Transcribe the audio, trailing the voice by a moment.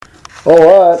All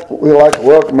right, we'd like to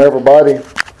welcome everybody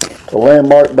to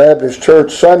Landmark Baptist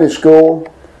Church Sunday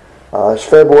School. It's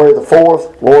February the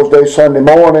 4th, Lord's Day Sunday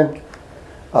morning.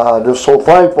 Just so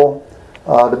thankful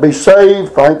to be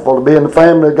saved, thankful to be in the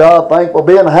family of God, thankful to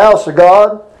be in the house of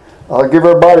God. I'll give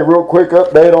everybody a real quick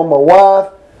update on my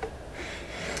wife.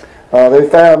 They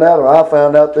found out, or I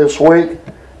found out this week,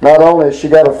 not only has she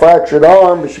got a fractured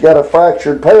arm, but she got a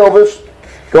fractured pelvis.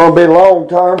 It's going to be long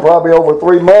term, probably over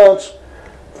 3 months.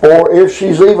 For if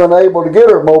she's even able to get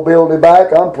her mobility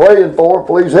back, I'm praying for her.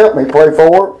 Please help me pray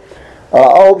for her.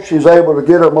 I hope she's able to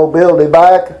get her mobility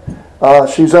back.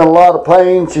 She's in a lot of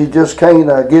pain. She just can't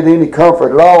get any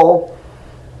comfort at all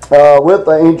with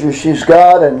the injury she's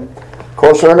got. And of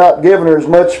course, they're not giving her as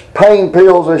much pain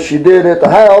pills as she did at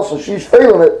the house, and she's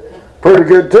feeling it pretty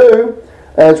good too.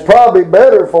 And it's probably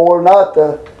better for her not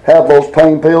to have those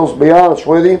pain pills, to be honest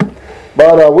with you.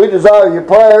 But we desire your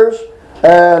prayers.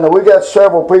 And we got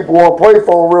several people we want to pray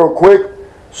for real quick.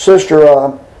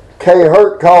 Sister Kay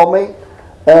Hurt called me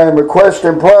and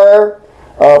requesting prayer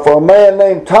for a man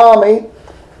named Tommy.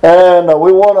 And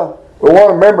we want to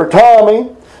remember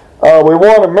Tommy. We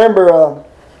want to remember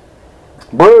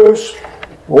Bruce.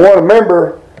 We want to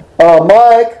remember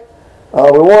Mike.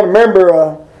 We want to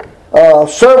remember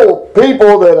several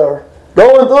people that are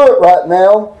going through it right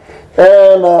now.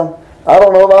 And I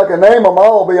don't know if I can name them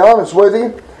all, to be honest with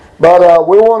you. But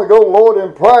we want to go to the Lord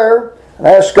in prayer and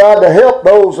ask God to help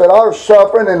those that are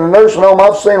suffering. In the nursing home,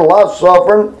 I've seen a lot of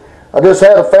suffering. I just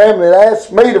had a family that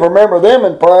asked me to remember them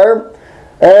in prayer.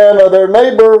 And their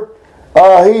neighbor,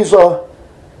 he's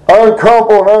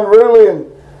uncomfortable and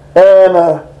unruly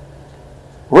and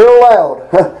real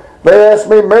loud. They asked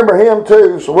me to remember him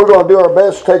too. So we're going to do our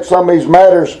best to take some of these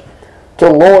matters to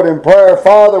the Lord in prayer.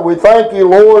 Father, we thank you,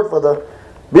 Lord, for the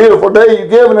beautiful day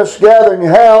you've given us to gather in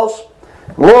your house.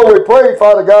 Lord, we pray,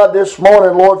 Father God, this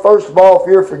morning, Lord, first of all, for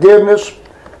your forgiveness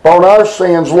on our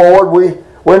sins, Lord. We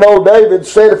know David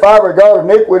said, if I regard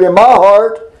iniquity in my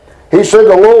heart, he said,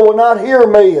 the Lord will not hear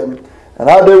me. And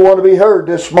I do want to be heard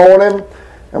this morning.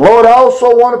 And Lord, I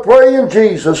also want to pray in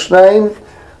Jesus' name.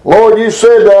 Lord, you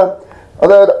said that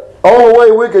the only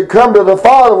way we could come to the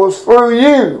Father was through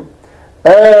you.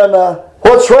 And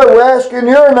whatsoever we ask in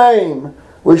your name,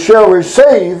 we shall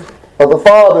receive of the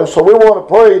Father. So we want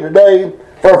to pray today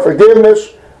for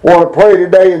forgiveness. We want to pray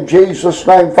today in Jesus'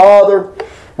 name, Father.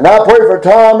 And I pray for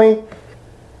Tommy.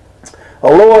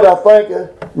 Lord, I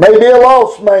think maybe a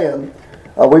lost man.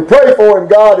 We pray for him,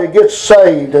 God, he gets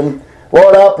saved. And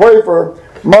Lord, I pray for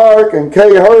Mark and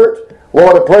Kay Hurt.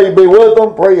 Lord, I pray you be with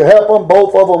them. Pray you help them.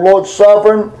 Both of them, Lord,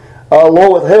 suffering.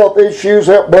 Lord, with health issues.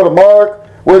 Help Brother Mark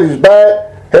with his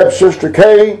back. Help Sister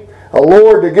Kay,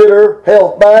 Lord, to get her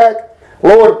health back.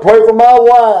 Lord, pray for my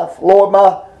wife. Lord,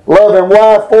 my loving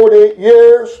wife, 48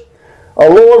 years.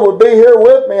 Lord would be here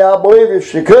with me, I believe,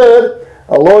 if she could.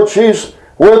 Lord, she's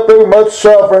went through much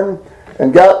suffering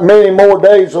and got many more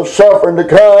days of suffering to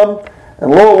come. And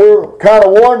Lord, we're kind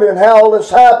of wondering how all this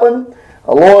happened.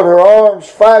 Lord, her arm's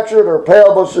fractured, her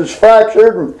pelvis is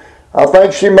fractured, and I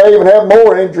think she may even have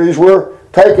more injuries. We're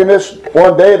taking this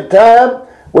one day at a time.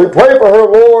 We pray for her,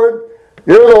 Lord.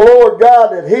 You're the Lord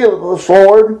God that healeth us,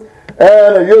 Lord.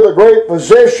 And you're the great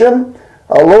physician.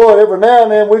 Lord, every now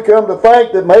and then we come to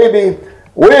think that maybe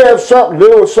we have something to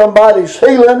do with somebody's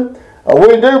healing.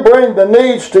 We do bring the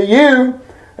needs to you.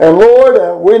 And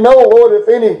Lord, we know, Lord, if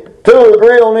any two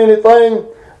agree on anything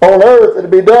on earth, it'll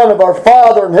be done of our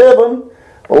Father in heaven.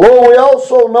 But Lord, we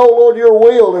also know, Lord, your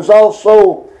will is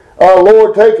also,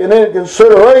 Lord, taken into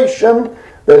consideration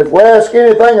that if we ask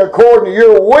anything according to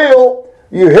your will,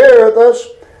 you heareth us.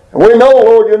 And we know,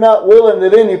 Lord, you're not willing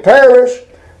that any perish.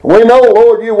 We know,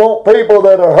 Lord, you want people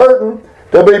that are hurting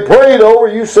to be prayed over.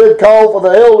 You said call for the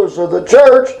elders of the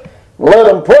church. Let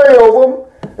them pray over them.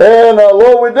 And,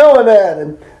 Lord, we're doing that.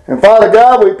 And Father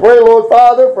God, we pray, Lord,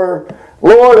 Father, for,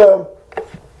 Lord,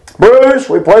 Bruce.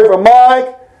 We pray for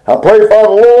Mike. I pray, Father,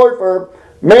 Lord, for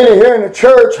many here in the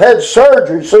church had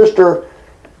surgery. Sister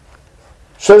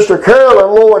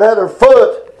Carolyn, Lord, had her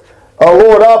foot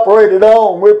Lord, operated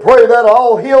on. We pray that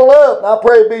all heal up. And I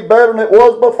pray it be better than it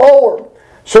was before.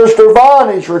 Sister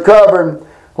Vonnie's recovering,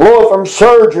 Lord, from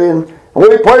surgery. And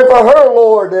we pray for her,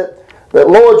 Lord, that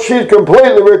Lord, she's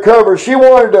completely recovered. She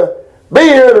wanted to be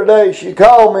here today. She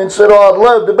called me and said, oh, I'd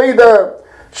love to be there.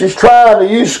 She's trying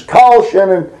to use caution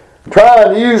and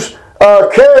trying to use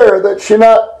care that she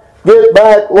not get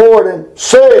back, Lord, and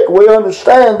sick. We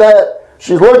understand that.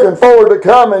 She's looking forward to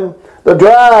coming. The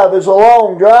drive is a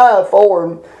long drive for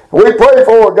her. We pray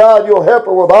for her, God, you'll help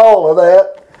her with all of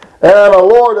that. And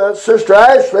Lord, Sister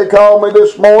Ashley called me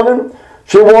this morning.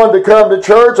 She wanted to come to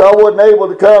church. I wasn't able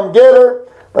to come get her.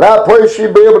 But I pray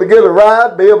she'll be able to get a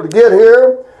ride, be able to get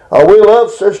here. We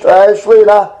love Sister Ashley,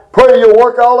 and I pray you'll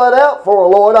work all that out for her,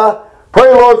 Lord. I pray,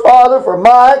 Lord Father, for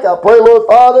Mike. I pray, Lord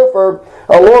Father, for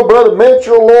Lord Brother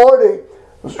Mitchell, Lord.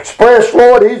 He expressed,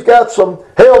 Lord, he's got some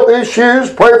health issues.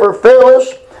 Pray for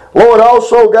Phyllis. Lord,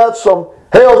 also got some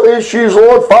health issues,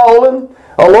 Lord, falling.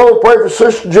 Lord, pray for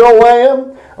Sister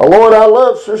Joanne. Lord, I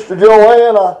love Sister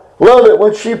Joanne. I love it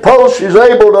when she posts. She's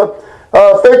able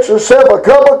to fix herself a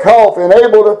cup of coffee and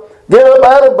able to get up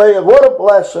out of bed. What a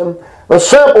blessing. The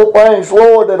simple things,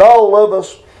 Lord, that all of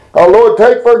us, Lord,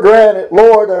 take for granted.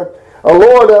 Lord,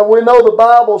 we know the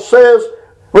Bible says,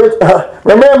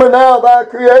 remember now thy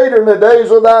Creator in the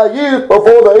days of thy youth,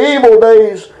 before the evil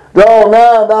days draw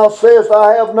nigh, and thou sayest,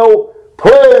 I have no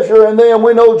pleasure in them.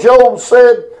 We know Job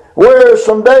said, where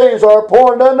some days are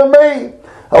appointed unto me.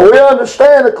 We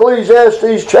understand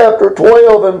Ecclesiastes chapter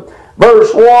 12 and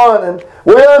verse 1, and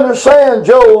we understand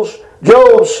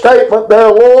Job's statement there,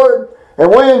 Lord, and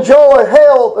we enjoy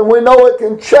health, and we know it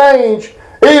can change.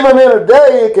 Even in a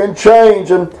day it can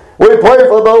change, and we pray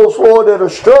for those, Lord, that are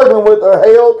struggling with their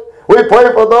health. We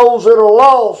pray for those that are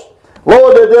lost,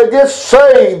 Lord, that they get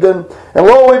saved, and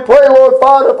Lord, we pray, Lord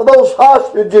Father, for those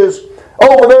hostages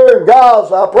over there in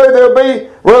Gaza. I pray they'll be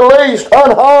released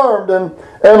unharmed, and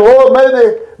Lord, may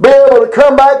they be able to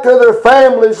come back to their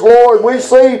families, Lord. We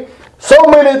see so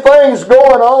many things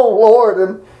going on, Lord,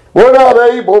 and we're not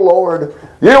able, Lord.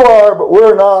 You are, but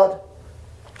we're not.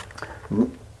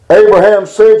 Abraham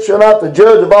said, shall not the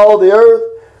judge of all the earth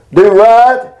do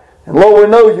right? And Lord,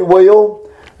 we know you will.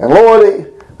 And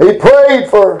Lord, he prayed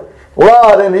for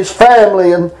Lot and his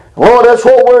family, and Lord, that's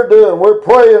what we're doing. We're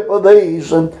praying for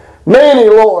these, and many,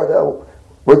 Lord,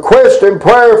 requesting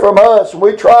prayer from us, and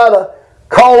we try to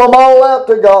call them all out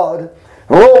to God.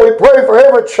 And Lord, we pray for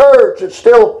every church that's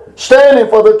still standing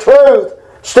for the truth,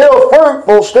 still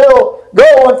fruitful, still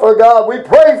going for God. We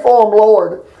pray for them,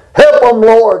 Lord. Help them,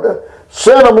 Lord.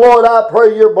 Send them, Lord, I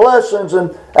pray your blessings,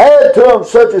 and add to them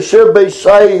such as should be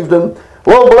saved. And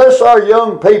Lord, bless our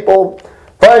young people.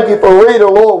 Thank you for Rita,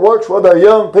 Lord, works with our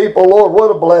young people. Lord, what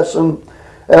a blessing.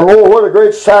 And Lord, what a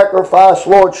great sacrifice,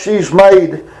 Lord, she's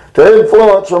made to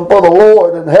influence them for the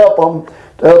Lord and help them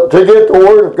to get the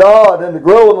Word of God and to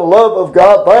grow in the love of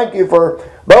God. Thank you for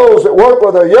those that work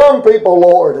with our young people,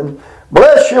 Lord. And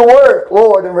bless your work,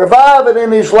 Lord, and revive it in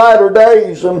these latter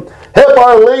days. And help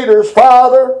our leaders,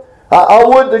 Father. I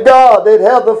would to God they'd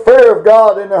have the fear of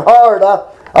God in their heart.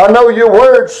 I know your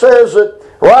Word says that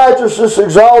righteousness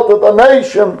exalteth a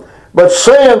nation, but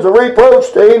sin's a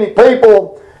reproach to any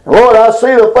people. And Lord, I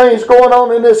see the things going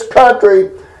on in this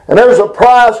country, and there's a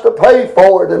price to pay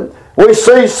for it. And we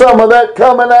see some of that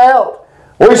coming out.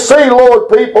 We see, Lord,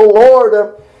 people,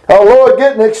 Lord, Lord,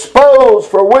 getting exposed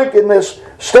for wickedness,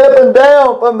 stepping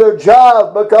down from their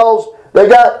job because they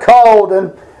got called,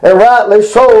 and rightly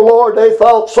so, Lord, they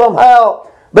thought somehow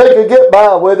they could get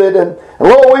by with it. And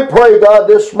Lord, we pray, God,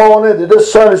 this morning that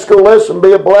this Sunday school lesson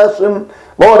be a blessing.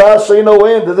 Lord, I see no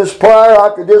end to this prayer.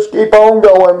 I could just keep on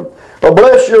going. But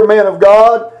bless your men of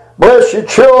God. Bless your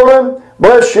children.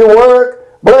 Bless your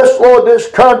work. Bless, Lord, this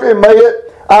country. May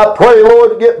it, I pray,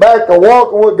 Lord, to get back to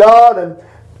walking with God and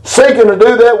seeking to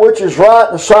do that which is right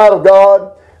in the sight of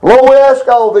God. Lord, we ask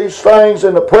all these things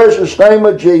in the precious name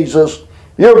of Jesus.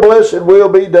 Your blessed will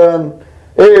be done.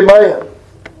 Amen.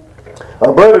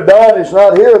 Brother Don is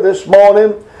not here this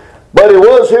morning, but he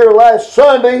was here last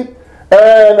Sunday,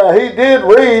 and he did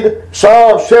read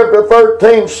Psalms chapter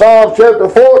 13, Psalms chapter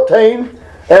 14,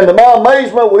 and to my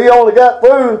amazement, we only got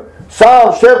through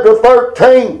Psalms chapter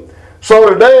 13.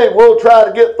 So today we'll try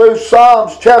to get through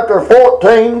Psalms chapter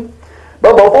 14.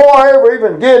 But before I ever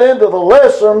even get into the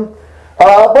lesson,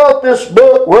 I brought this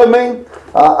book with me.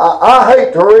 I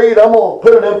hate to read. I'm going to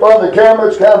put it in front of the camera.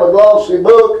 It's kind of a glossy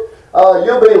book.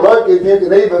 You'll be lucky if you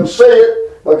can even see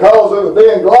it because of it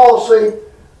being glossy.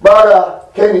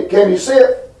 But can you see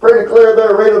it pretty clear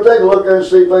there, Rita? Take a look there and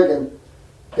see if they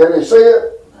can you see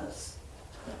it?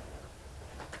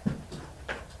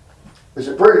 Is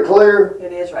it pretty clear?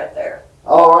 It is right there.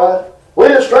 All right. We're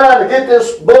just trying to get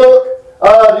this book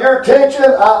to your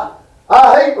attention. I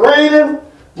hate reading,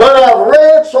 but I've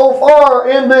read so far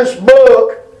in this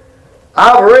book,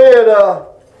 I've read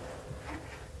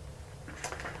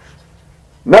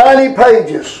 90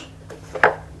 pages.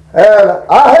 And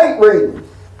I hate reading.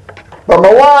 But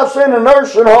my wife's in a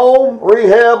nursing home,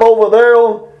 rehab over there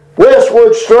on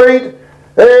Westwood Street.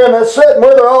 And I'm sitting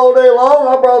with her all day long.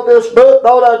 I brought this book,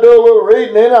 thought I'd do a little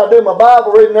reading in. I do my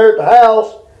Bible reading there at the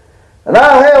house. And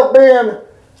I have been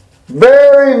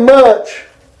very much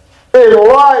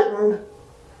enlightened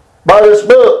by this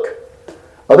book.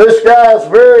 This guy's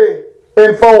very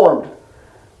informed.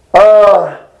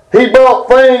 he brought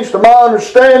things to my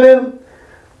understanding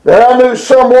that I knew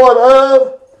somewhat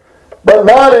of, but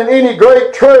not in any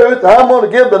great truth. I'm going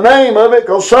to give the name of it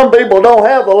because some people don't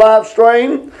have the live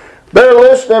stream. They're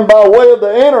listening by way of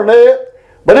the internet.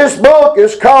 But this book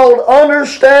is called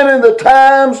Understanding the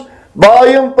Times,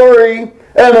 Volume 3.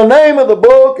 And the name of the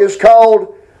book is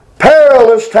called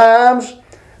Perilous Times,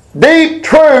 Deep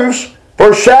Truths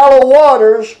for Shallow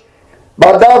Waters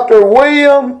by Dr.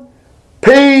 William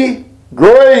P.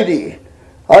 Grady.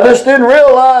 I just didn't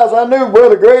realize. I knew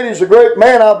Brother Grady's a great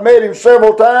man. I've met him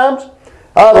several times.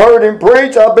 I've heard him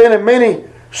preach. I've been in many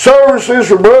services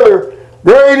with Brother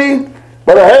Grady,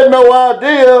 but I had no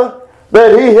idea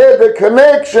that he had the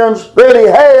connections that he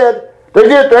had to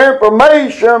get the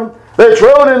information that's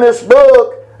wrote in this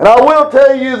book. And I will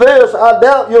tell you this, I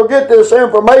doubt you'll get this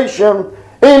information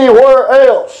anywhere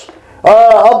else.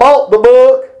 I bought the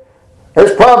book.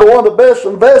 It's probably one of the best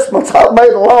investments I've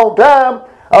made in a long time.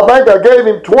 I think I gave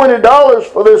him $20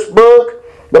 for this book.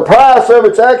 The price of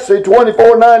it's actually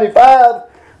 $24.95.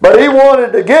 But he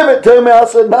wanted to give it to me. I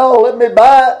said, no, let me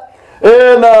buy it.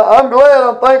 And I'm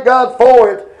glad. I thank God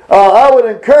for it. I would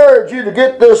encourage you to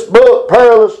get this book,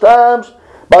 Perilous Times,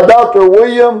 by Dr.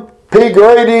 William P.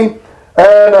 Grady.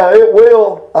 And it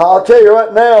will, I'll tell you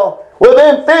right now,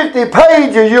 within 50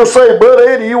 pages, you'll say, Brother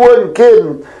Eddie, you wasn't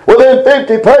kidding. Within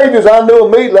 50 pages, I knew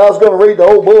immediately I was going to read the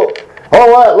whole book. All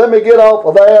right, let me get off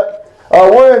of that.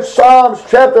 We're in Psalms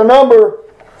chapter number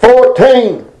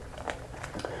 14.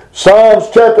 Psalms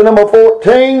chapter number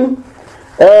 14.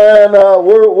 And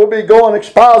we'll be going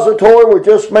expository, which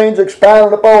just means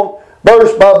expounding upon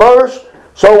verse by verse.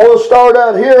 So we'll start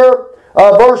out here.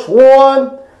 Verse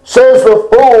 1 says, the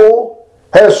fool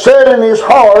has said in his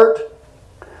heart,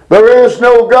 there is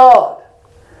no God.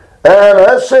 And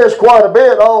that says quite a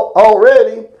bit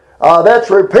already. That's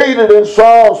repeated in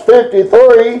Psalms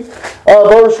 53,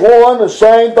 verse 1. The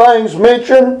same thing's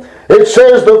mentioned. It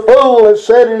says the fool has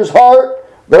said in his heart,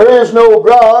 there is no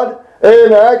God.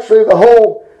 And actually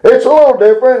it's a little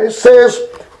different. It says,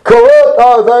 corrupt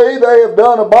are they have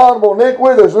done abominable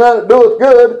iniquity, there's none that doeth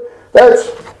good.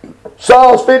 That's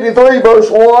Psalms 53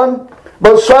 verse 1.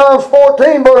 But Psalms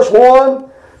 14 verse 1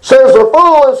 says, the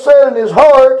fool has said in his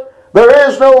heart, there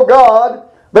is no God.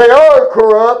 They are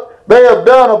corrupt, they have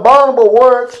done abominable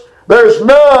works, there's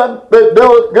none that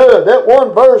doeth good. That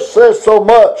one verse says so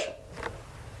much.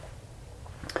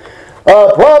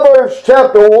 Proverbs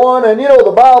chapter 1, and you know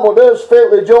the Bible does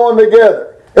fitly join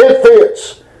together. It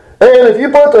fits. And if you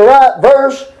put the right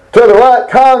verse to the right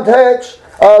context,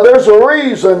 there's a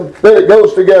reason that it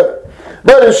goes together.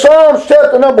 But in Psalms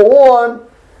chapter number 1,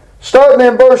 starting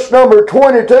in verse number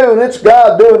 22, and it's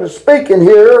God doing the speaking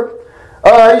here,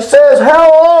 he says, how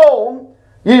long,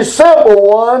 ye simple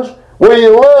ones, will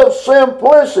you love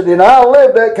simplicity? And I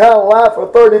lived that kind of life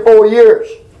for 34 years.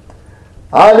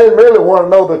 I didn't really want to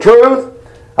know the truth.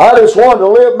 I just wanted to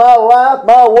live my life,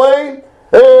 my way.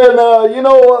 And,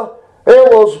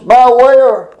 it was my way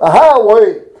or a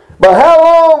highway. But how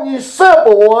long, ye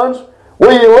simple ones,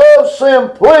 will you love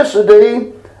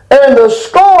simplicity? And the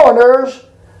scorners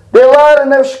delight in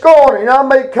their scorning. I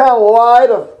made kind of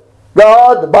light of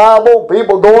God, the Bible,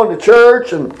 people going to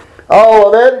church and all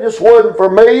of that. It just wasn't for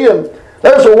me. And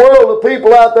there's a world of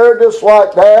people out there just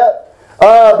like that.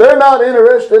 They're not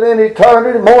interested in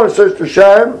eternity. Morning, Sister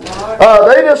Sharon.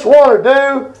 They just want to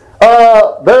do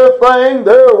their thing,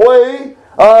 their way.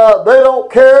 They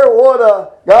don't care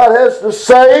what God has to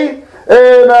say.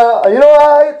 And,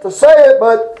 I hate to say it,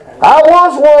 but I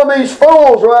was one of these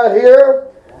fools right here.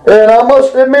 And I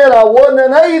must admit, I wasn't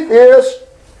an atheist,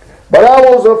 but I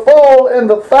was a fool in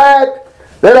the fact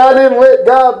that I didn't let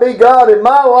God be God in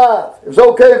my life. It was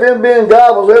okay if Him being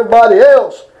God was everybody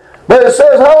else. But it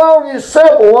says, how long, you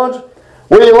simple ones,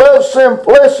 will you love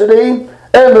simplicity?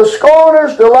 And the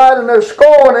scorners delight in their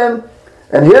scorning.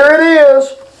 And here it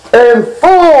is. And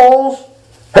fools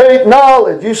hate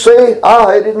knowledge. You see,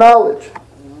 I hated knowledge.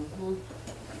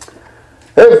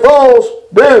 And fools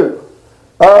do.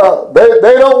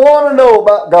 They don't want to know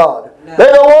about God. No.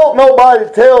 They don't want nobody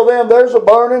to tell them there's a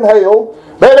burning hell.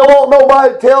 They don't want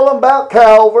nobody to tell them about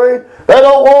Calvary. They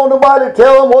don't want nobody to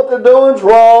tell them what they're doing's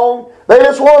wrong. They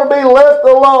just want to be left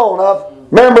alone. I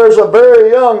remember as a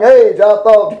very young age, I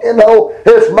thought,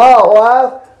 it's my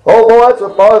life. Oh boy, that's the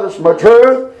farthest from the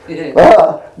truth.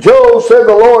 Job said,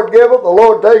 the Lord giveth, the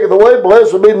Lord taketh away.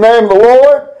 Blessed be the name of the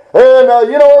Lord. And,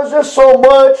 there's just so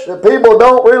much that people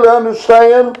don't really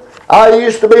understand. I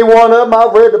used to be one of them.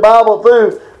 I've read the Bible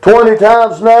through 20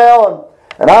 times now,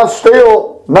 and I've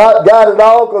still not got it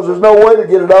all because there's no way to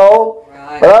get it all.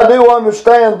 Right. But I do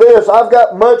understand this. I've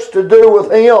got much to do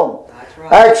with Him.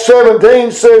 Right. Acts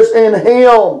 17 says, in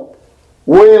Him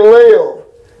we live,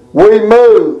 we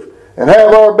move, and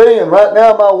have our being. Right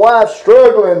now my wife's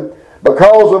struggling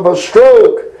because of a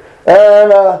stroke,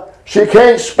 and she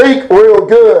can't speak real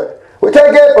good. We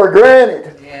take that for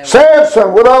granted. Yeah.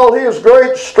 Samson, with all his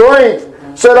great strength,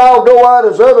 said, I'll go out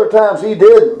as other times. He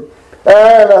didn't.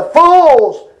 And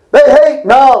fools, they hate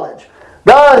knowledge.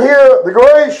 God here, the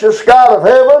gracious God of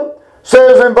heaven,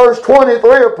 says in verse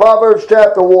 23 of Proverbs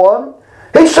chapter 1,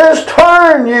 He says,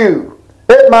 turn you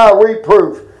at my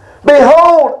reproof.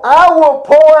 Behold, I will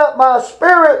pour out my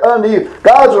Spirit unto you.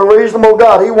 God's a reasonable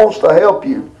God. He wants to help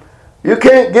you. You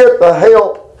can't get the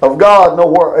help of God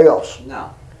nowhere else.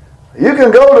 No. You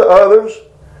can go to others.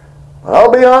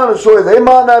 I'll be honest with you, they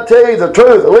might not tell you the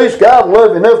truth. At least God will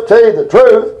love you enough to tell you the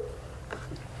truth.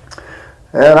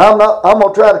 And I'm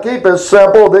going to try to keep it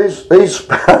simple. These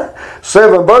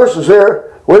 7 verses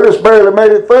here, we just barely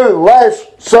made it through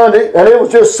last Sunday, and it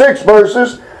was just 6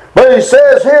 verses. But he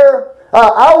says here,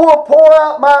 I will pour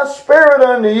out my Spirit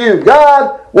unto you.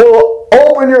 God will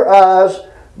open your eyes.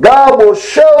 God will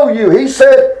show you. He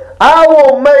said, I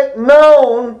will make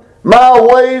known my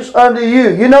ways unto you.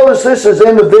 You notice this is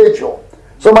individual.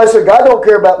 Somebody said, God don't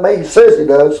care about me. He says He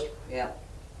does. Yeah.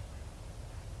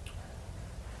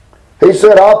 He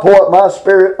said, I'll pour out my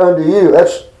Spirit unto you.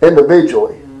 That's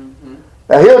individually. Mm-hmm.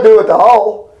 Now He'll do it to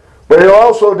all, but He'll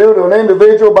also do it to an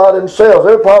individual by themselves.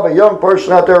 There's probably a young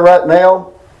person out there right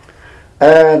now,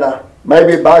 and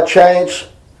maybe by chance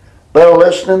they're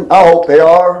listening. I hope they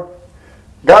are.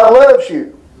 God loves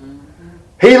you.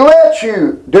 He lets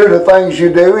you do the things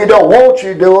you do. He don't want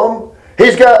you to do them.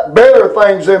 He's got better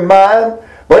things in mind.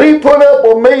 But He put up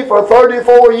with me for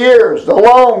 34 years. The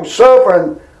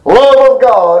long-suffering love of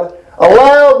God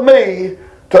allowed me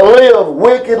to live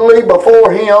wickedly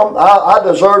before Him. I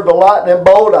deserved a lightning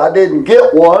bolt. I didn't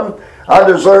get one. I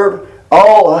deserved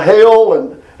all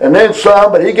hell and then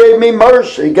some. But He gave me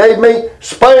mercy. He gave me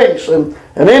space. And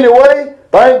anyway,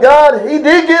 thank God He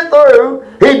did get through.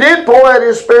 He did pour out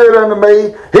His Spirit unto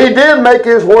me. He did make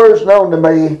His words known to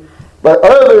me. But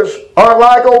others aren't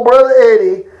like old Brother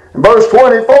Eddie. In verse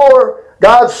 24,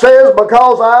 God says,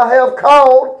 because I have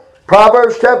called,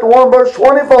 Proverbs chapter 1, verse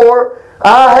 24,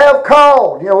 I have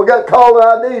called. You know, we got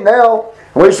caller ID now.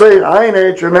 And we say, I ain't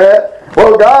answering that.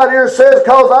 Well, God here says,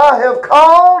 because I have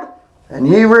called, and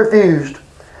ye refused.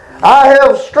 I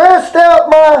have stretched out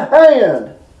my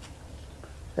hand,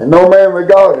 and no man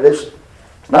regarded. It's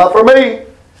not for me.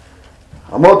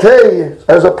 I'm going to tell you,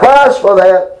 there's a price for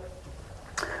that.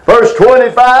 Verse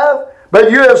 25, but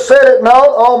you have set at naught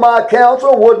all my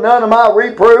counsel, would none of my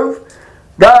reproof.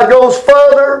 God goes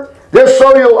further, just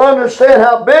so you'll understand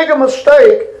how big a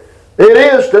mistake it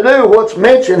is to do what's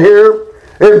mentioned here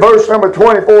in verse number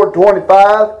 24 and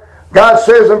 25. God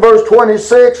says in verse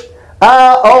 26,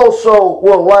 I also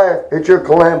will laugh at your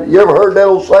calamity. You ever heard that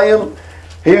old saying?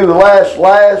 He who laughs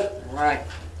last. Right.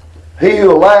 He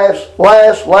who laughs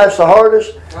the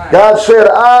hardest. Right. God said,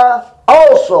 I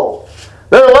also.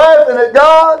 They're laughing at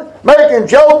God, making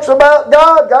jokes about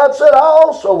God. God said, I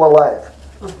also will laugh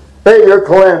at your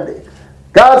calamity.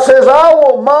 God says, I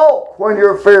will mock when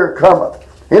your fear cometh.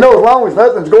 You know, as long as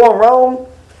nothing's going wrong,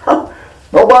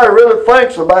 nobody really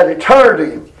thinks about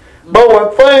eternity. But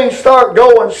when things start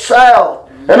going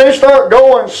south, and they start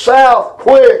going south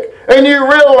quick, and you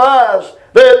realize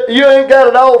that you ain't got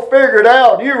it all figured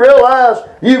out, you realize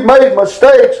you've made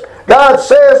mistakes, God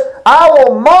says, I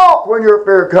will mock when your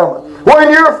fear cometh. When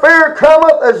your fear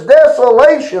cometh as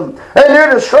desolation, and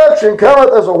your destruction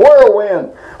cometh as a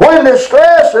whirlwind. When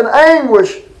distress and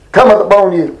anguish cometh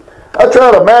upon you. I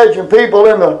try to imagine people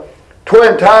in the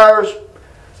Twin Towers,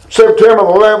 September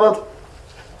 11th,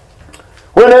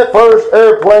 when that first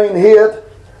airplane hit.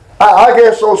 I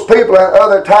guess those people in the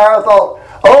other tower thought,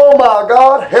 oh my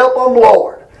God, help them,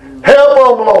 Lord.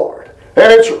 Help them, Lord.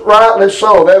 And it's rightly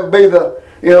so. That would be the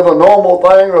normal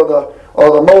thing,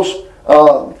 or the most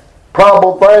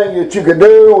probable thing that you could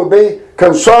do would be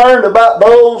concerned about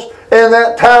those in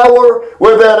that tower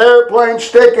with that airplane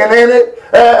sticking in it,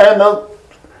 and the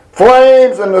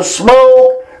flames and the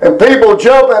smoke and people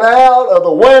jumping out of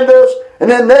the windows. And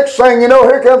then next thing you know,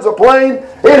 here comes a plane.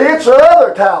 It hits the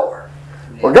other tower.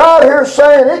 Well, God here is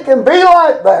saying it can be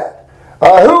like that.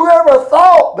 Whoever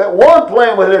thought that one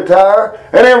plane would hit a tower,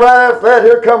 and then right after that,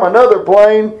 here come another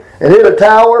plane and hit a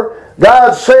tower.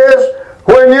 God says,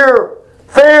 when your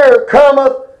fear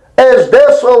cometh as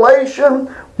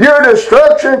desolation, your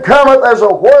destruction cometh as a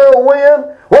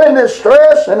whirlwind, when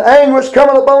distress and anguish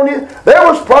cometh upon you. There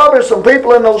was probably some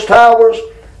people in those towers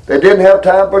that didn't have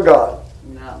time for God.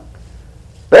 No.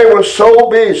 They were so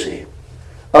busy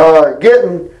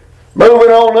getting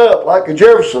moving on up, like a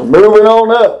Jefferson, moving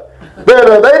on up.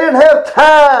 That they didn't have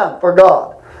time for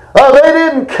God. They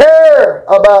didn't care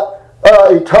about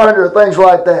eternity or things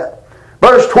like that.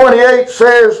 Verse 28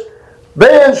 says,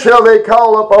 then shall they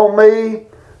call upon me,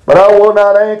 but I will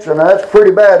not answer. Now that's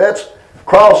pretty bad. That's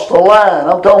crossed the line.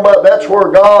 I'm talking about that's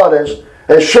where God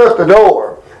has shut the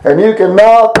door. And you can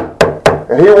knock,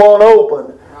 and He won't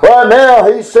open. Right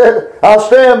now, He said, I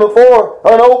stand before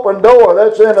an open door.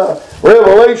 That's in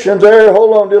Revelations there.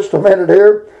 Hold on just a minute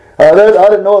here. I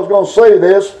didn't know I was going to say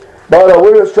this, but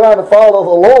we're just trying to follow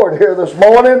the Lord here this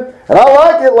morning. And I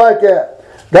like it like that.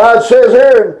 God says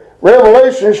here in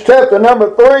Revelations chapter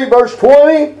number 3, verse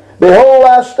 20, behold,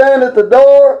 I stand at the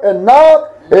door and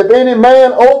knock. If any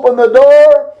man open the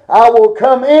door, I will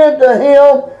come into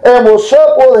him and will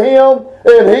sup with him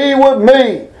and he with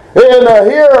me.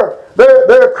 And here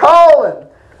they're calling,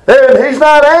 and He's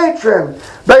not answering.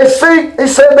 They seek. He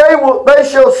said they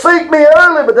shall seek me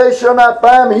early, but they shall not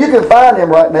find me. You can find Him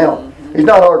right now. He's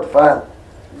not hard to find.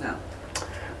 No.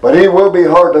 But He will be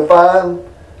hard to find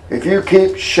if you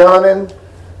keep shunning,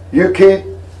 you keep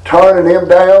turning Him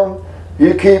down,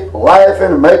 you keep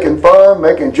laughing and making fun,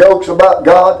 making jokes about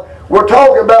God. We're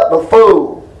talking about the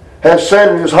fool has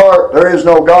said in his heart, there is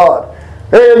no God.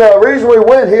 And the reason we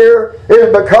went here is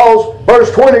because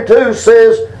verse 22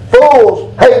 says,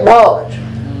 fools hate knowledge.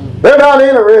 They're not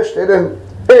interested in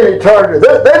eternity.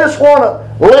 They just want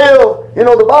to live. You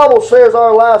know, the Bible says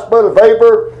our life's but a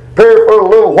vapor, here for a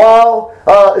little while.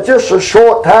 It's just a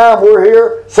short time we're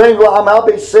here. Single, I'll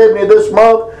be 70 this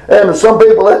month. And some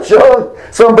people that's young,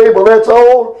 some people that's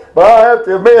old. But I have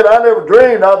to admit, I never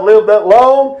dreamed I'd live that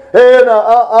long. And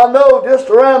I know just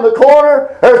around the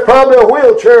corner, there's probably a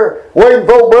wheelchair waiting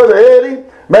for Brother Eddie.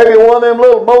 Maybe one of them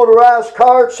little motorized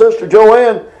carts. Sister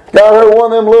Joanne got her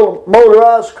one of them little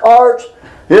motorized carts.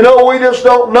 You know, we just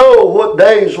don't know what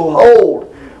days will hold.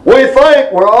 We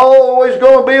think we're always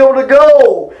going to be able to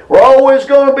go. We're always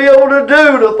going to be able to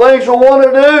do the things we want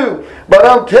to do. But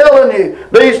I'm telling you,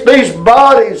 these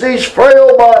bodies, these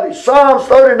frail bodies, Psalms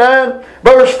 39,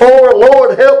 verse 4,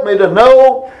 Lord, help me to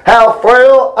know how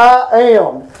frail I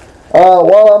am.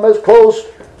 While I'm as close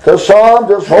to Psalm,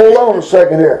 just hold on a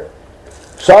second here.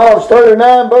 Psalms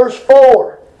 39, verse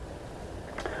 4.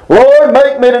 Lord,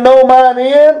 make me to know mine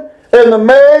end, and the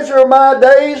measure of my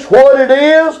days, what it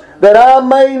is, that I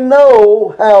may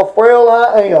know how frail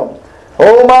I am.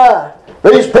 Oh my,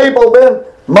 these people have been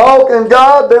mocking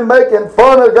God, been making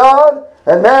fun of God,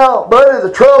 and now, buddy,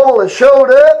 the trouble has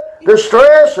showed up,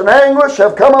 distress and anguish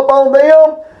have come upon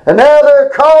them, and now they're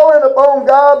calling upon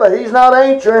God, but He's not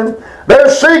answering. They're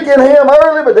seeking Him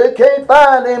early, but they can't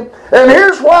find Him. And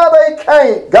here's why they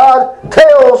can't. God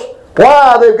tells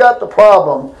why they've got the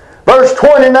problem. Verse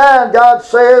 29, God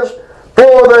says,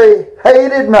 for they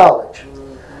hated knowledge.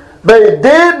 They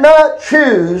did not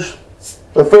choose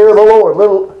the fear of the Lord.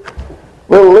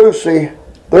 Little Lucy,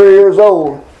 3 years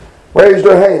old, raised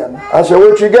her hand. I said,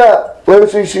 what you got,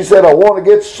 Lucy? She said, I want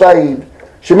to get saved.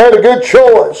 She made a good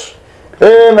choice.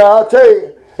 And I'll tell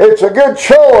you, it's a good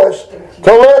choice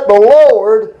to let the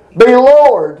Lord be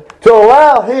Lord, to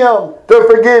allow Him to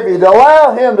forgive you, to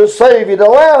allow Him to save you, to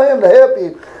allow Him to help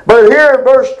you. But here in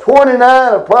verse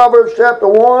 29 of Proverbs chapter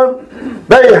 1,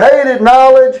 they hated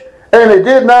knowledge and they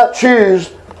did not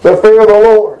choose the fear of the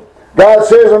Lord. God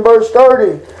says in verse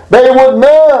 30, they would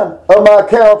none of my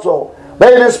counsel.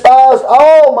 They despised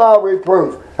all my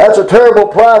reproof. That's a terrible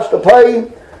price to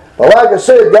pay. But like I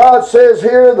said, God says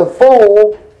here, the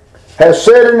fool has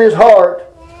said in his heart,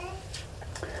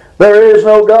 there is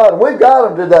no God. And we've got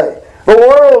them today. The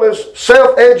world is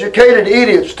self-educated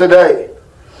idiots today.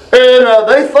 And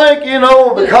they think, you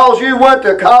know, because you went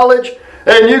to college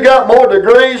and you got more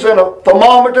degrees than a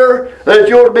thermometer, that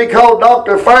you ought to be called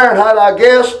Dr. Fahrenheit, I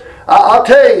guess. I'll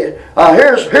tell you,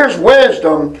 here's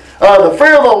wisdom. The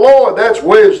fear of the Lord, that's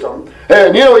wisdom.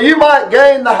 And, you know, you might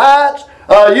gain the heights.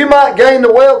 You might gain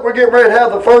the wealth. We're getting ready to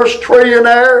have the first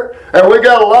trillionaire, and we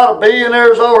got a lot of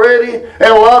billionaires already and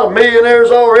a lot of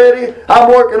millionaires already. I'm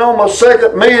working on my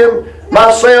second million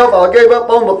myself. I gave up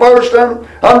on the first one.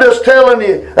 I'm just telling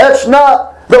you, that's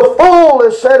not, the fool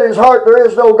has said in his heart, there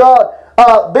is no God.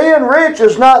 Being rich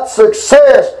is not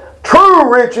success.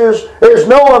 True riches is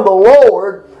knowing the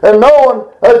Lord and knowing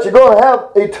that you're going to have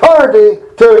eternity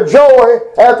to enjoy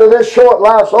after this short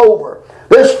life's over.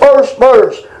 This first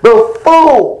verse, the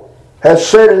fool has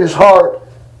said in his heart,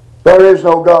 there is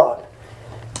no God.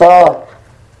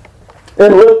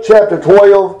 In Luke chapter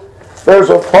 12, there's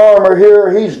a farmer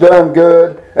here, he's done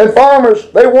good. And farmers,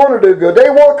 they want to do good. They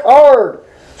work hard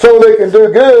so they can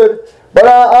do good. But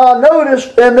I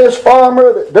noticed in this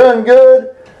farmer that done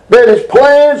good, that his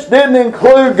plans didn't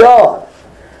include God.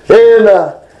 And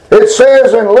it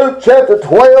says in Luke chapter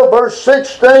 12, verse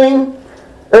 16,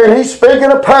 and he's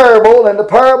speaking a parable, and the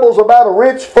parable's about a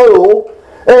rich fool.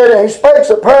 And he speaks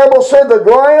a parable, said, the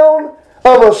ground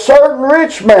of a certain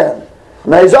rich man.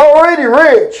 Now he's already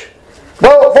rich,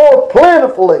 but for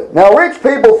plentifully. Now rich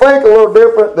people think a little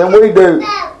different than we do.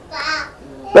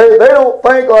 They don't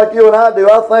think like you and I do.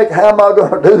 I think, how am I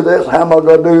going to do this? How am I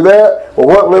going to do that? Well,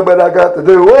 what little bit I got to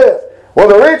do with? Well,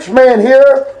 the rich man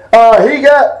here, he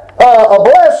got a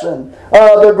blessing.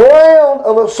 The ground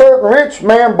of a certain rich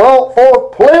man brought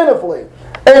forth plentifully.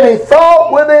 And he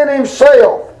thought within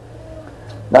himself.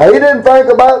 Now, he didn't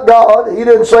think about God. He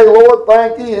didn't say, Lord,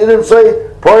 thank you. He didn't say,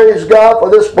 praise God for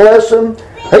this blessing.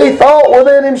 He thought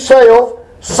within himself,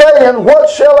 saying, what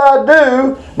shall I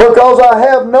do, because I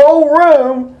have no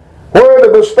room where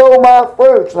to bestow my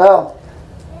fruits. Now,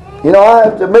 you know, I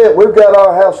have to admit, we've got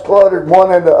our house cluttered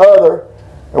one into the other,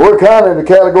 and we're kind of in the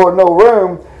category of no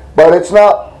room, but it's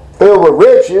not filled with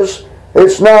riches.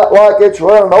 It's not like it's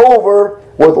running over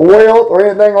with wealth or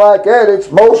anything like that.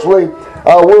 It's mostly,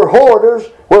 we're hoarders.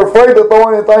 We're afraid to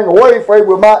throw anything away, afraid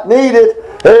we might need it.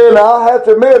 And I have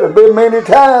to admit, it's been many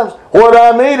times what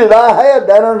I needed, I had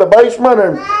down in the basement,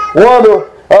 and one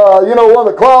of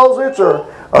the closets, or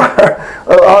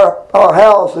our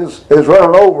house is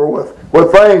running over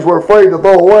with things we're afraid to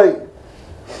throw away.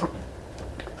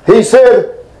 He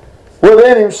said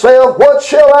within himself, what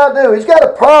shall I do? He's got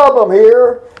a problem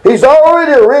here. He's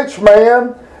already a rich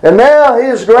man, and now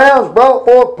his ground's brought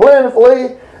forth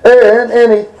plentifully,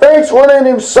 and he thinks within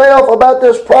himself about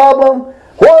this problem.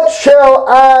 What shall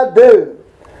I do?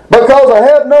 Because I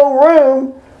have no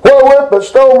room wherewith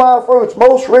bestow my fruits.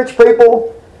 Most rich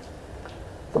people,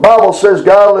 the Bible says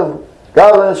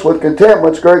godliness with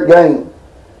contentment is great gain.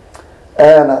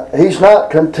 And he's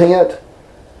not content.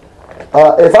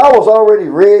 If I was already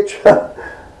rich,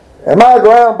 and my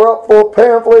ground brought forth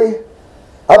plentifully,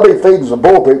 I'd be feeding some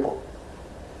poor people.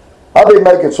 I'd be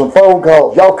making some phone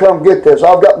calls. Y'all come get this.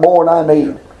 I've got more than I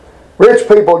need. Rich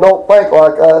people don't think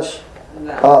like us.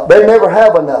 No. They never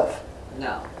have enough.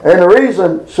 No. And the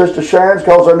reason, Sister Sharon, is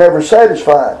because they're never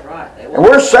satisfied. Right. And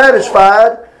we're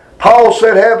satisfied. Paul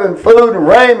said, having food and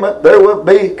raiment, there will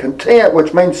be content,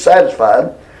 which means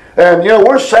satisfied. And,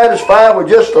 we're satisfied with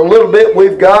just a little bit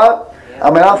we've got. Yeah. I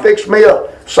mean, I fixed me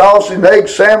a sausage and egg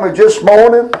sandwich this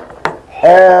morning.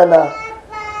 And,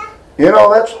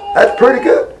 that's pretty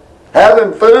good.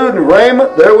 Having food and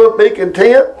raiment, there will be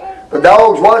content. The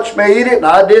dogs watched me eat it, and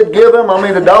I did give them.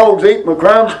 The dogs eat my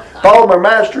crumbs, fall on my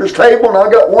master's table, and I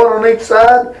got one on each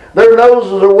side. Their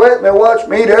noses are wet, and they watch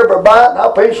me eat every bite, and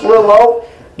I pinch a little off,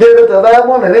 give it to that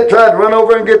one, and it tried to run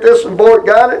over and get this, and boy, it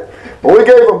got it. But we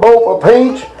gave them both a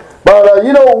pinch. But,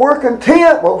 we're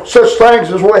content with such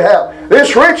things as we have.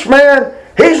 This rich man,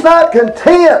 he's not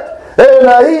content.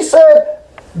 And he said,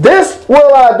 this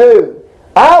will I do.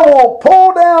 I will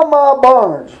pull down my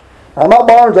barns. Now, my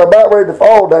barns are about ready to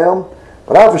fall down,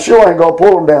 but I for sure ain't going to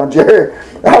pull them down, Jerry.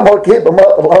 I'm going to keep them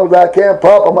up as long as I can,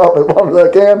 prop them up as long as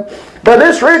I can. But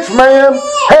this rich man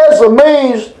has the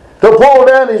means to pull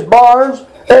down his barns,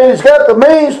 and he's got the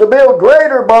means to build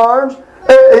greater barns.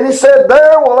 And he said,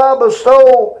 there will I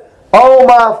bestow all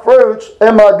my fruits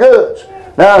and my goods.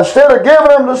 Now, instead of giving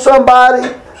them to somebody,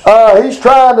 he's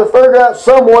trying to figure out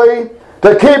some way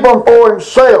to keep them for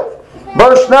himself.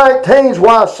 Verse 19 is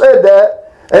why I said that.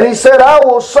 And he said, I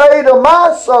will say to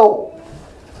my soul,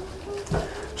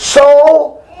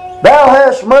 soul, thou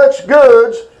hast much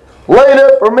goods laid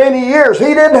up for many years. He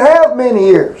didn't have many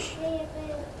years.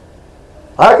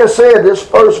 Like I said, this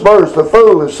first verse, the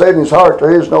fool has said in his heart,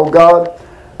 there is no God.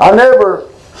 I never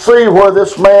see where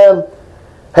this man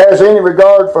has any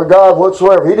regard for God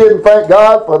whatsoever. He didn't thank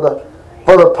God for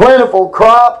the plentiful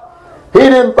crop. He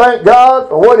didn't thank God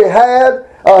for what he had.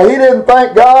 He didn't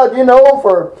thank God,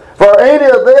 for any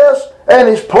of this. And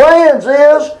his plans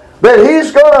is that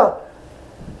he's going to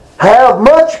have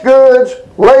much goods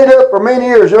laid up for many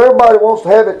years. Everybody wants to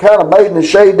have it kind of made in the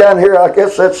shade down here. I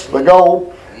guess that's the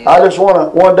goal. I just want to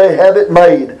one day have it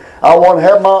made. I want to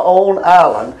have my own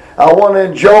island. I want to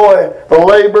enjoy the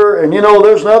labor. And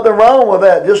there's nothing wrong with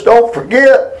that. Just don't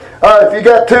forget, if you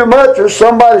got too much, there's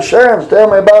somebody, Sharon's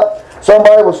telling me about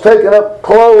somebody was taking up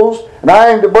clothes, and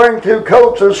I aimed to bring 2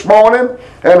 coats this morning,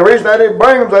 and the reason I didn't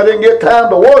bring them is I didn't get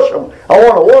time to wash them. I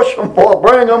want to wash them before I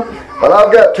bring them, but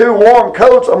I've got 2 warm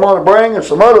coats I'm going to bring and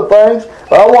some other things,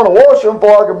 but I want to wash them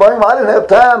before I can bring them. I didn't have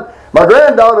time. My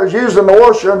granddaughter's using the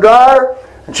washer and dryer,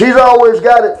 and she's always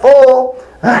got it full,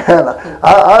 and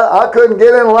I couldn't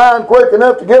get in line quick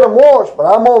enough to get them washed, but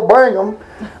I'm going to bring them.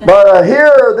 But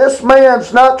here, this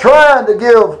man's not trying to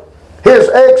give his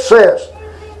excess.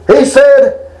 He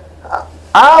said,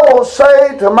 I will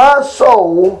say to my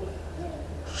soul,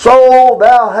 soul,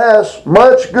 thou hast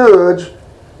much goods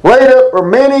laid up for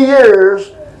many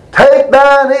years. Take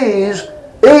thine ease,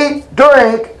 eat,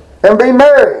 drink, and be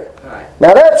merry.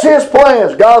 Now that's his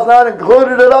plans. God's not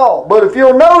included at all. But if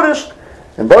you'll notice,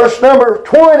 in verse number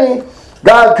 20,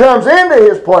 God comes into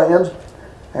his plans,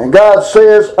 and God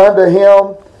says unto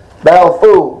him, thou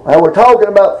fool. Now we're talking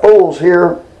about fools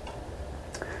here.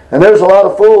 And there's a lot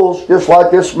of fools just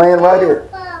like this man right here.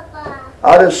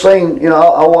 I just seen,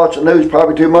 I watch the news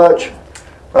probably too much.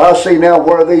 But I see now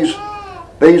where these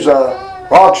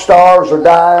rock stars are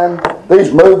dying.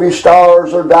 These movie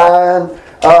stars are dying.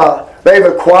 They've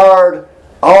acquired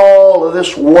all of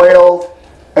this wealth,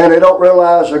 and they don't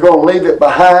realize they're going to leave it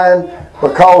behind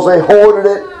because they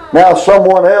hoarded it. Now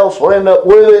someone else will end up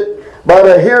with it.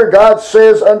 But here God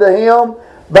says unto him,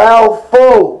 thou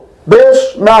fool,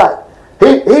 this night.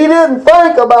 He didn't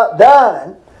think about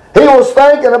dying. He was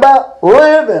thinking about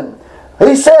living.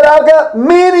 He said, I've got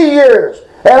many years,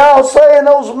 and I'll say in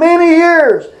those many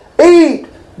years, eat,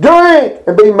 drink,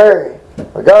 and be merry.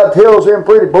 But God tells him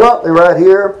pretty bluntly right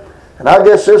here, and I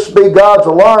guess this would be God's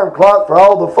alarm clock for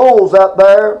all the fools out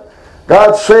there.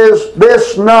 God says,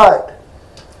 this night.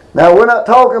 Now, we're not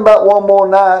talking about one more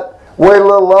night. Wait a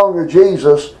little longer,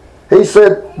 Jesus. He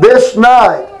said, this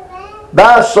night,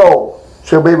 thy soul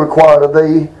shall be required of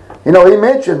thee. He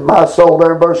mentioned my soul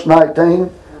there in verse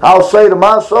 19. I'll say to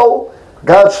my soul,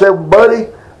 God said, buddy,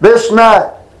 this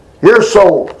night, your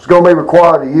soul is going to be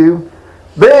required of you.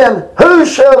 Then,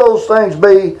 whose shall those things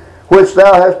be which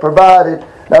thou hast provided?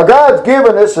 Now, God's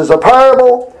given this as a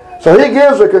parable, so he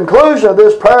gives a conclusion of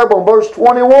this parable in verse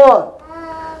 21.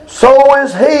 So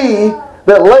is he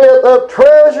that layeth up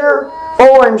treasure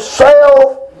for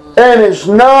himself and is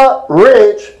not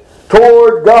rich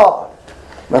toward God.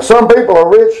 Now, some people are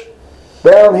rich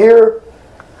down here,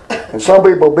 and some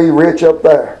people will be rich up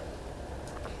there.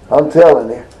 I'm telling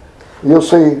you. You'll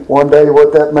see one day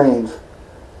what that means.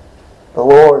 The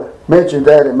Lord mentioned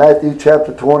that in Matthew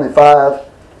chapter 25.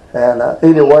 And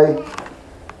anyway,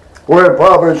 we're in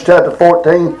Proverbs chapter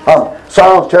 14,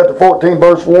 Psalms chapter 14,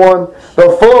 verse 1.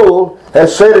 The fool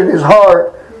has said in his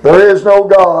heart, there is no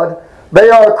God. They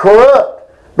are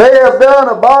corrupt. They have done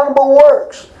abominable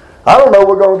works. I don't know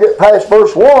we're going to get past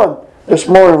verse 1 this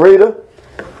morning, Rita.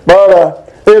 But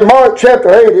in Mark chapter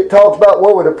 8, it talks about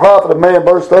what would it profit a man,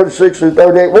 verse 36 through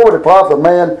 38. What would it profit a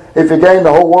man if he gained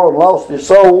the whole world and lost his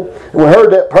soul? And we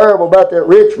heard that parable about that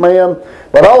rich man.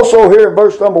 But also here in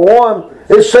verse number 1,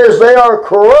 it says they are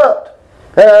corrupt.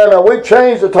 And we've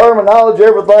changed the terminology,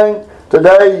 everything.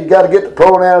 Today, you got to get the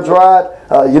pronouns right.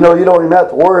 You don't even have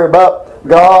to worry about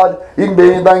God. You can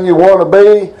be anything you want to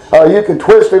be. You can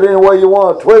twist it any way you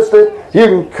want to twist it. You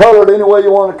can color it any way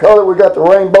you want to color it. We got the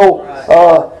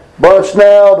rainbow bunch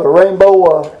now, the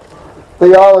rainbow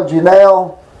theology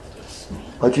now.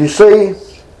 But you see,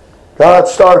 God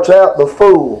starts out, the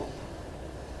fool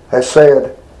has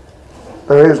said,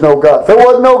 there is no God. If there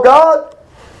wasn't no God,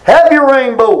 have your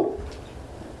rainbow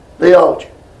theology.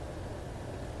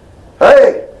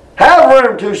 Hey, have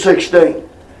room 216.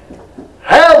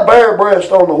 Have bare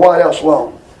breast on the White House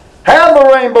lawn. Have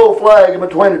the rainbow flag in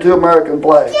between the two American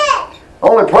flags.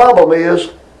 Only problem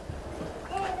is,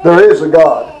 there is a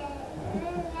God.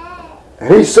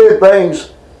 And he said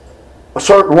things a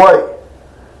certain way.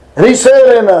 And he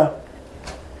said in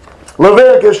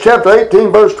Leviticus chapter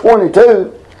 18, verse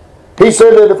 22, he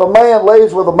said that if a man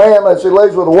lays with a man as he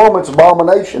lays with a woman, it's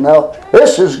abomination. Now,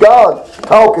 this is God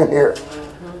talking here.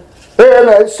 And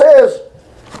it says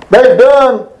they've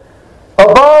done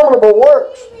abominable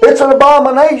works. It's an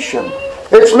abomination.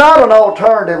 It's not an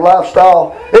alternative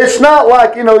lifestyle. It's not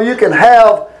like, you can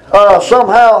have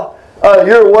somehow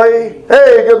your way.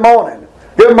 Hey, good morning.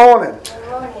 Good morning.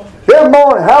 Good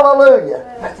morning.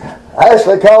 Hallelujah.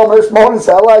 Ashley called me this morning and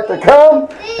said, I'd like to come.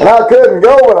 And I couldn't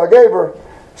go, but I gave her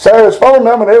Sarah's phone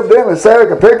number, and evidently Sarah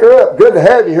could pick her up. Good to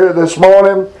have you here this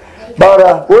morning.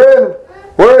 But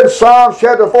we're in Psalms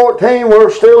chapter 14.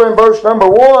 We're still in verse number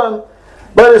 1.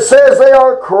 But it says they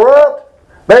are corrupt.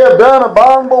 They have done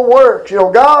abominable works.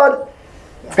 God,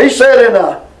 he said in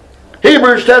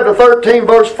Hebrews chapter 13,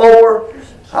 verse 4,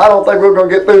 I don't think we're going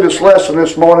to get through this lesson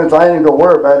this morning, so I ain't even going to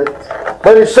worry about it.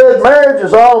 But he said, marriage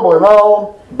is honorable and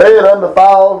all, bed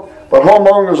undefiled, but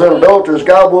whoremongers and adulterers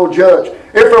God will judge.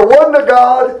 If there wasn't a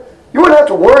God, you wouldn't have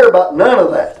to worry about none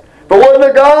of that. If there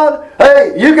wasn't a God,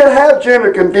 hey, you can have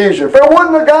gender confusion. If there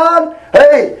wasn't a God,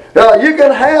 hey, you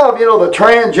can have, the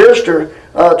transgender,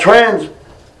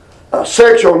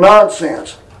 sexual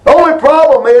nonsense. The only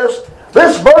problem is,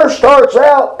 this verse starts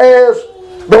out as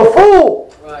the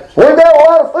fool We've got a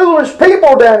lot of foolish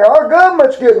people down here. Our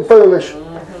government's getting foolish.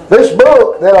 This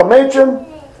book that I mentioned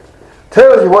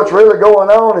tells you what's really going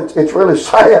on. It's really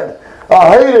sad.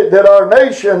 I hate it that our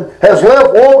nation has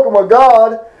left walking with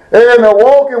God and they're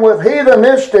walking with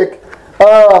heathenistic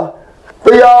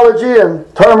theology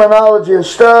and terminology and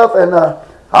stuff. And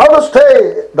I'll just tell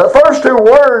you, the first two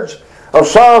words of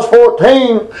Psalms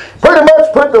 14 pretty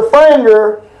much put the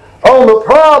finger on the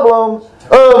problem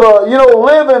of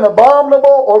living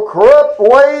abominable or corrupt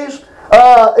ways.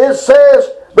 It says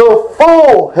the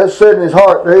fool has said in his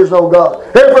heart there is no God.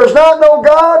 If there's not no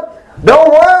God,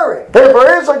 don't worry. If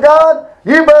there is a God,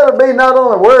 you better be not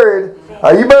only worried,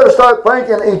 you better start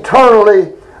thinking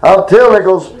eternally. I'm telling you,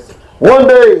 because one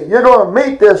day you're going to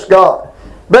meet this God.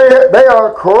 They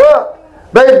are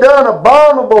corrupt. They've done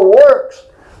abominable works.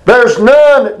 There's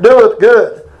none that doeth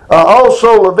good.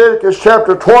 Also, Leviticus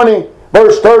chapter 20,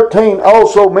 verse 13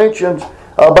 also mentions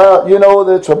about,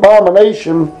 that it's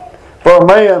abomination for a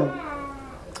man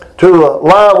to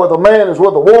lie with a man as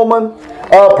with a woman.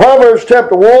 Proverbs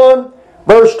chapter 1,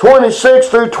 verse 26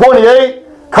 through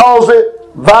 28 calls it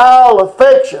vile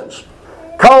affections.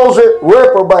 Calls it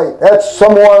reprobate. That's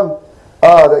someone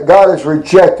that God has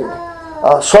rejected.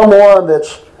 Someone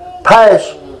that's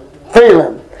past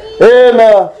feeling.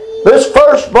 And this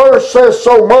first verse says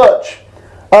so much.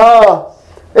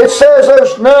 It says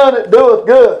there's none that doeth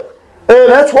good.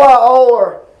 And that's why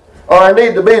all are in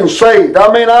need of being saved.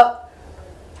 I mean,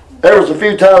 there was a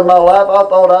few times in my life I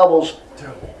thought I was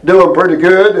doing pretty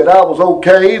good, that I was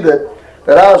okay, that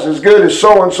I was as good as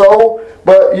so-and-so.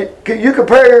 But you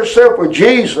compare yourself with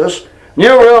Jesus, and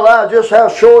you realize just how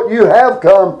short you have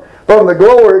come from the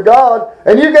glory of God.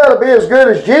 And you've got to be as good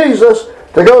as Jesus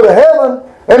to go to heaven.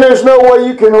 And there's no way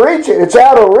you can reach it. It's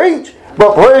out of reach.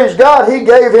 But praise God, He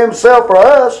gave Himself for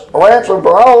us, a ransom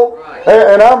for all.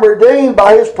 And I'm redeemed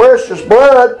by His precious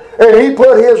blood. And He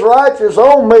put His righteousness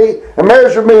on me and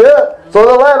measured me up. So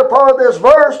the latter part of this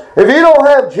verse, if you don't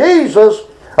have Jesus,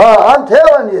 I'm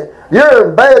telling you, you're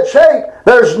in bad shape.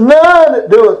 There's none that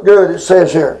doeth good, it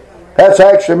says here. That's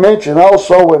actually mentioned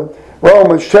also in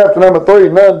Romans chapter number 3.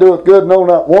 None doeth good, no,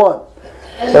 not one.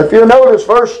 If you notice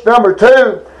verse number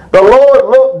 2, the Lord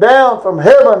looked down from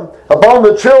heaven upon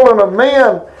the children of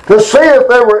men to see if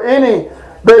there were any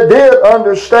that did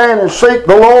understand and seek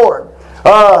the Lord.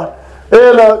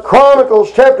 In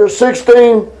Chronicles chapter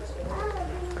 16,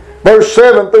 verse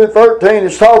 7 through 13,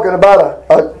 it's talking about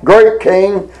a great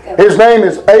king. His name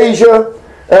is Asa,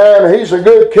 and he's a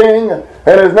good king. And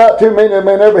there's not too many of them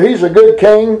in there, but he's a good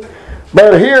king.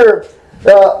 But here,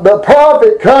 the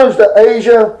prophet comes to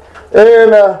Asa,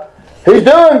 and he's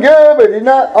doing good, but he's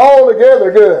not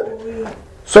altogether good.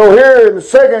 So here in the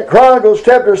 2 Chronicles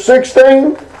chapter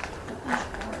 16,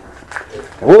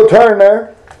 we'll turn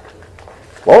there.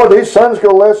 Lord, these Sunday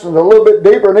school lessons are a little bit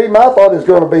deeper than even I thought it was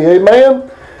going to be. Amen.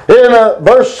 In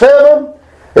verse 7,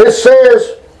 it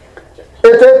says,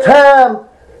 at that time,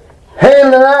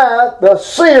 Hananiah, the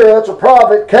seer, that's a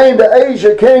prophet, came to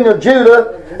Asa, king of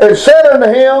Judah, and said unto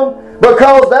him,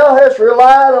 because thou hast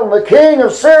relied on the king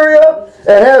of Syria,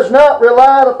 and hast not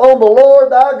relied upon the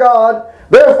Lord thy God,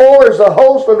 therefore is the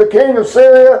host of the king of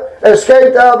Syria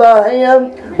escaped out of thy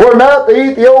hand. Were not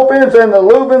the Ethiopians and the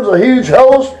Lubans a huge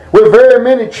host, with very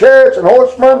many chariots and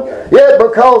horsemen? Yet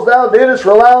because thou didst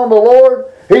rely on the Lord,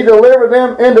 He delivered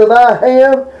them into thy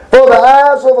hand. For the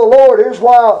eyes of the Lord, here's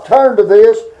why I turn to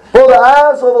this, for the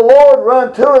eyes of the Lord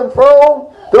run to and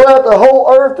fro throughout the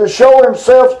whole earth to show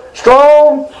Himself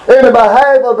strong in the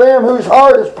behalf of them whose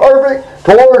heart is perfect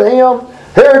toward Him.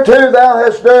 Hereto thou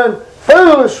hast done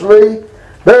foolishly,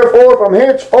 therefore from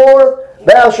henceforth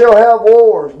thou shalt have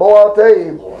wars. Boy, I'll tell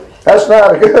you, that's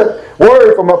not a good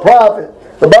word from a prophet.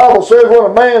 The Bible says when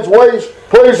a man's ways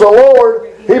please the Lord,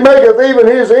 He maketh even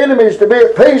his enemies to be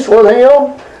at peace with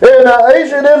him. And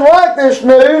Asa didn't like this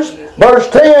news. Verse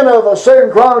 10 of 2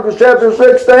 Chronicles chapter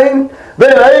 16.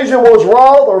 Then Asa was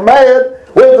wroth or mad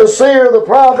with the seer, the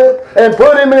prophet, and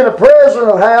put him in a prison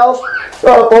house,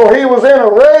 for he was in a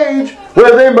rage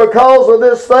with him because of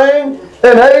this thing.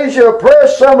 And Asa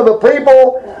oppressed some of the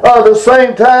people at the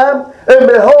same time. And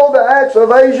behold, the acts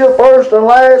of Asa, first and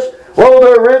last, lo,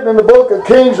 they're written in the book of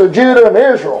Kings of Judah and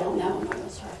Israel.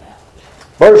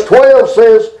 Verse 12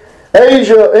 says,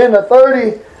 Asa in the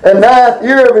 39th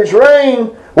year of his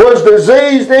reign was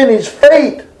diseased in his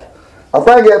feet. I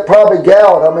think that probably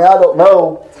gout. I don't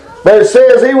know. But it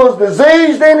says he was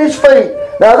diseased in his feet.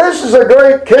 Now this is a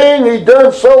great king. He'd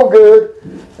done so good.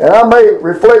 And I may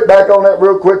reflect back on that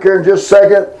real quick here in just a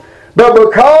second. But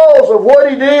because of what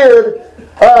he did,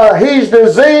 he's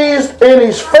diseased in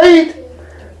his feet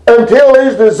until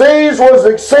his disease was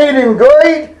exceeding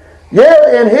great.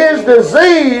 Yet in his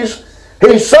disease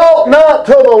he sought not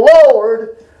to the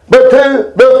Lord, but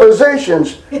to the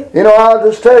physicians. You know, I'll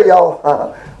just tell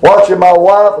y'all, watching my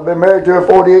wife, I've been married to her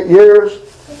 48 years.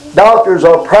 Doctors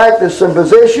are practicing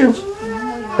physicians.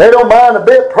 They don't mind a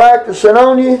bit practicing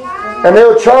on you, and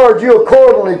they'll charge you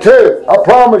accordingly too. I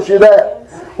promise you that.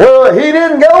 Well, he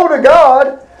didn't go to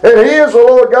God, and he is the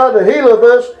Lord God that healeth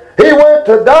us. He went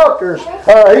to doctors.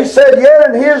 He said,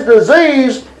 yet in his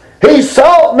disease he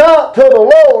sought not to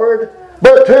the Lord,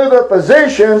 but to the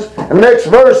physicians. And the next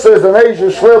verse says, and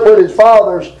Asa slept with his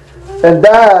fathers and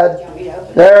died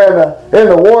there in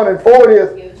the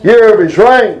 41st year of his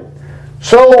reign.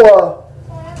 So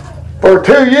for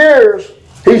 2 years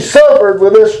he suffered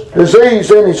with this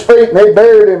disease in his feet, and they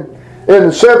buried him in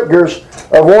the sepulchres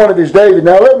of one of his David.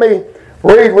 Now let me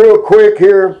read real quick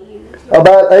here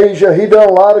about Asa. He done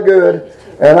a lot of good,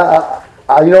 and I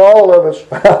you know, all of us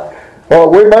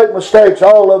we make mistakes,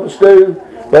 all of us do.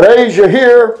 But Asa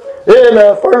here in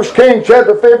 1 Kings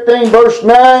chapter 15 verse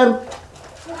 9.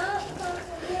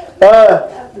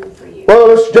 Well,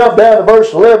 let's jump down to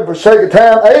verse 11 for sake of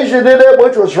time. Asa did that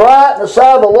which was right in the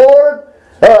sight of the Lord,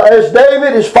 as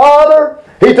David his father.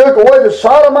 He took away the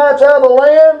Sodomites out of the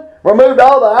land, removed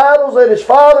all the idols that his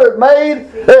father had made.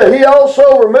 He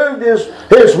also removed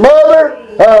his mother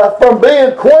from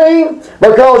being queen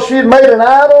because she had made an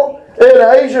idol. And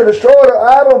Asa destroyed her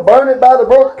idol and burned it by the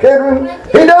brook Kidron.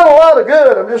 He done a lot of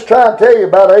good. I'm just trying to tell you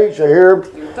about Asa here.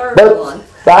 But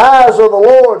the eyes of the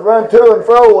Lord run to and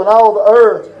fro in all the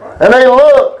earth. And they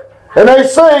look and they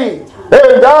see.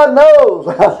 And God knows.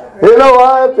 You know,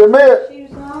 I have to admit,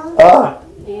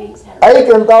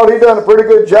 Achan thought he done a pretty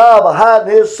good job of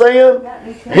hiding his sin.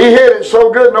 He hid it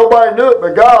so good nobody knew it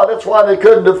but God. That's why they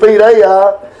couldn't defeat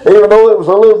Ai. Even though it was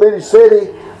a little bitty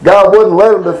city, God wouldn't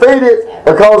let them defeat it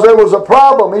because there was a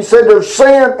problem. He said there's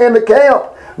sin in the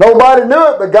camp. Nobody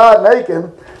knew it but God and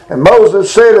Achan. And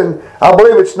Moses said, and I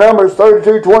believe it's Numbers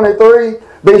 32:23,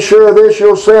 be sure of this,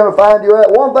 you'll sin and find you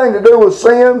out. One thing to do with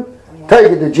sin,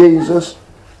 take it to Jesus.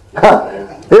 You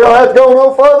don't have to go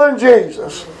no further than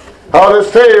Jesus. I'll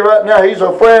just tell you right now, he's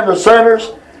a friend of sinners.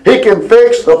 He can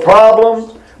fix the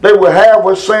problems that we have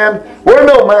with sin. We're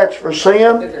no match for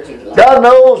sin. God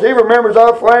knows. He remembers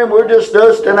our frame. We're just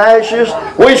dust and ashes.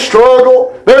 We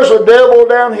struggle. There's a devil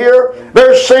down here.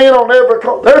 There's sin on every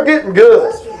corner. They're getting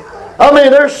good. I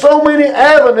mean, there's so many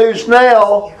avenues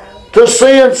now to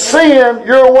send sin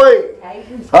your way.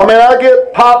 I mean, I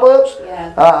get pop-ups.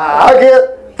 I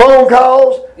get phone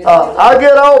calls. I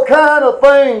get all kind of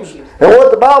things. And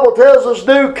what the Bible tells us to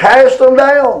do, cast them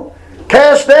down.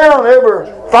 Cast down every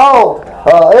thought,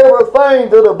 everything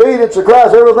to the obedience of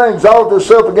Christ, everything exalted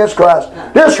itself against Christ.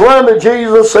 Just run to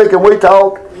Jesus, say, can we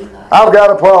talk? I've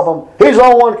got a problem. He's the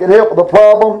only one that can help with the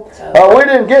problem. We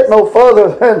didn't get no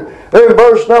further than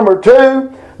verse number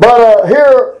 2. But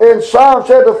here in Psalm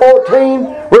chapter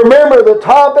 14, remember the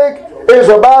topic is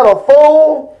about a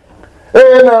fool.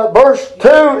 And verse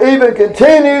 2 even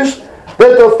continues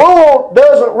that the fool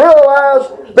doesn't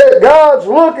realize that God's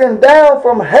looking down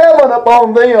from heaven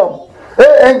upon them.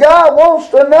 And God wants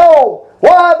to know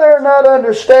why they're not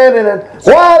understanding and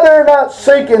why they're not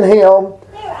seeking Him.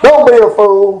 Don't be a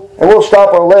fool. And we'll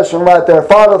stop our lesson right there.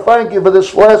 Father, thank you for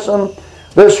this lesson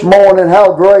this morning.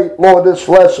 How great, Lord, this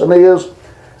lesson is.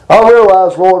 I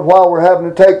realize, Lord, while we're having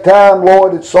to take time,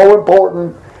 Lord, it's so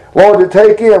important, Lord, to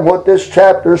take in what this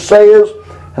chapter says.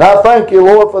 And I thank you,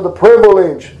 Lord, for the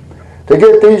privilege to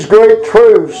get these great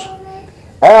truths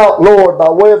out, Lord, by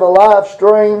way of the live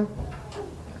stream,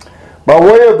 by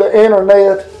way of the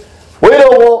internet. We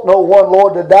don't want no one,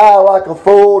 Lord, to die like a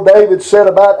fool. David said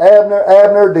about Abner,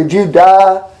 Abner, did you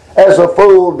die as a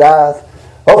fool dieth?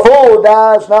 A fool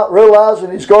dies not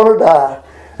realizing he's going to die.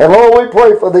 And Lord, we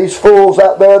pray for these fools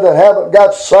out there that haven't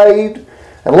got saved.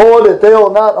 And Lord, that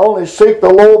they'll not only seek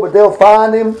the Lord, but they'll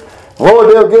find Him. Lord,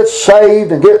 they'll get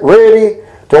saved and get ready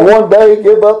to one day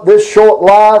give up this short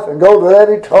life and go to that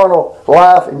eternal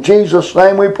life. In Jesus'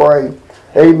 name we pray.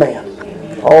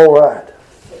 Amen. All right.